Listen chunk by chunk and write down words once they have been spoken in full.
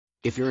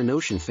If you're a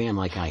Notion fan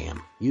like I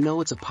am, you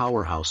know it's a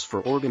powerhouse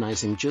for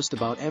organizing just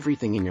about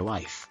everything in your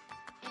life.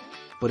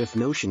 But if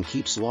Notion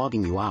keeps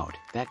logging you out,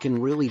 that can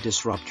really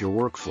disrupt your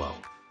workflow.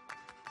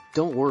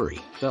 Don't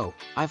worry, though,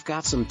 I've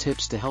got some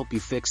tips to help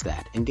you fix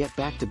that and get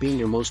back to being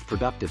your most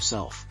productive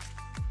self.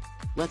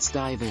 Let's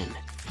dive in.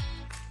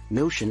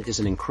 Notion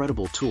is an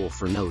incredible tool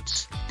for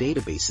notes,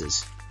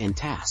 databases, and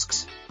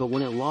tasks, but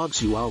when it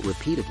logs you out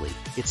repeatedly,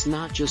 it's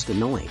not just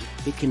annoying,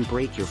 it can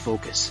break your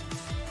focus.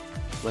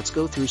 Let's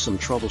go through some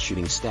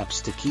troubleshooting steps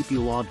to keep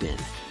you logged in.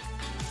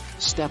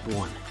 Step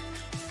 1.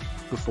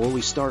 Before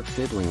we start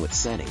fiddling with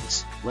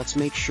settings, let's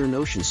make sure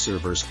Notion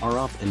servers are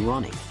up and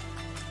running.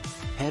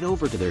 Head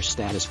over to their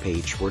status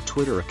page or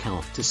Twitter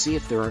account to see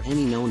if there are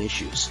any known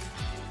issues.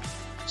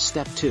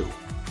 Step 2.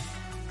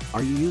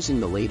 Are you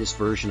using the latest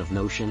version of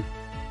Notion?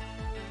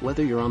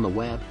 Whether you're on the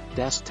web,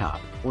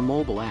 desktop, or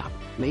mobile app,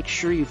 make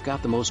sure you've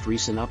got the most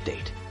recent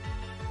update.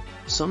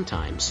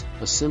 Sometimes,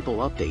 a simple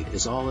update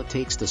is all it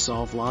takes to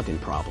solve login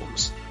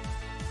problems.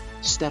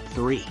 Step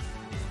 3.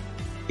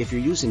 If you're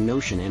using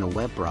Notion in a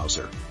web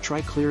browser, try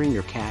clearing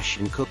your cache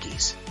and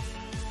cookies.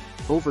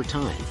 Over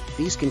time,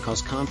 these can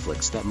cause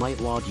conflicts that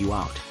might log you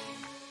out.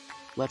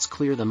 Let's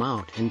clear them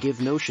out and give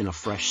Notion a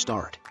fresh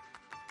start.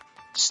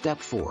 Step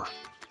 4.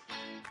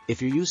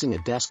 If you're using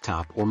a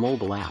desktop or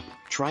mobile app,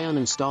 try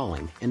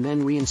uninstalling and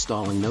then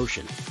reinstalling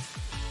Notion.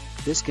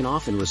 This can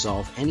often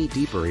resolve any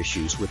deeper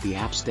issues with the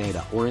app's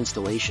data or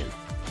installation.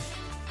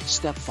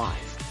 Step 5.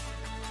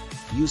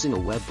 Using a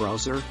web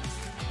browser?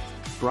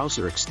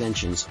 Browser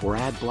extensions or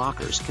ad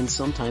blockers can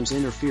sometimes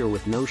interfere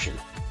with Notion.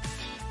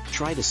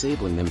 Try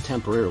disabling them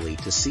temporarily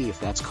to see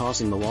if that's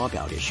causing the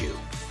logout issue.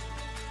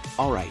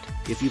 Alright,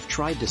 if you've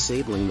tried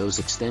disabling those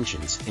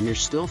extensions and you're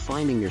still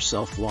finding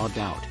yourself logged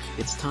out,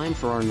 it's time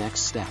for our next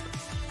step.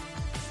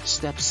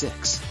 Step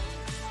 6.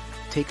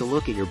 Take a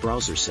look at your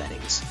browser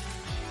settings.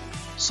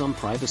 Some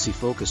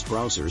privacy-focused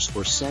browsers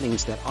or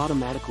settings that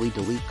automatically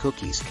delete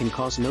cookies can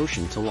cause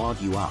Notion to log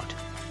you out.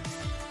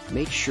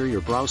 Make sure your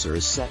browser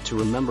is set to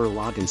remember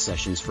login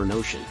sessions for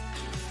Notion.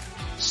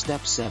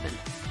 Step 7.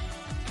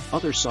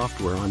 Other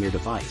software on your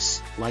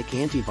device, like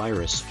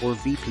antivirus or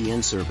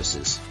VPN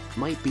services,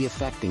 might be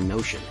affecting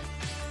Notion.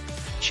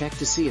 Check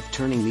to see if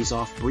turning these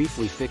off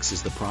briefly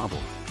fixes the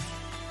problem.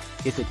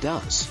 If it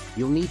does,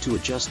 you'll need to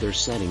adjust their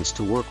settings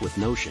to work with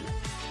Notion.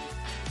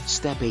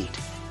 Step 8.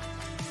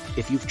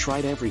 If you've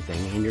tried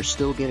everything and you're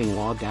still getting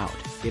logged out,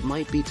 it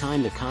might be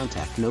time to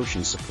contact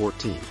Notion's support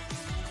team.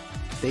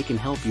 They can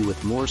help you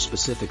with more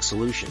specific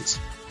solutions.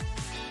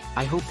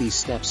 I hope these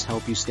steps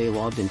help you stay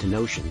logged into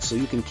Notion so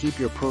you can keep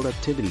your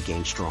productivity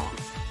game strong.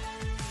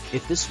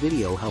 If this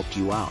video helped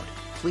you out,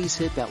 please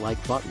hit that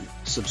like button,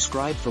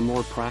 subscribe for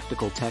more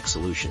practical tech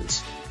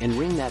solutions, and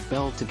ring that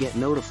bell to get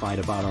notified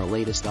about our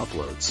latest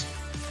uploads.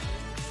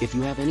 If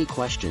you have any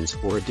questions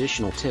or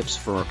additional tips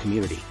for our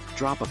community,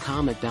 drop a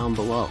comment down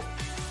below.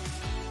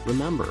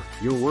 Remember,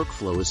 your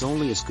workflow is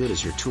only as good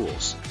as your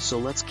tools, so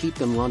let's keep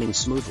them running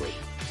smoothly.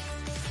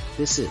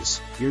 This is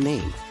your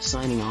name,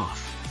 signing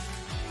off.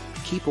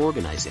 Keep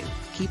organizing,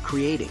 keep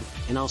creating,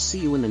 and I'll see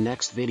you in the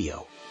next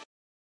video.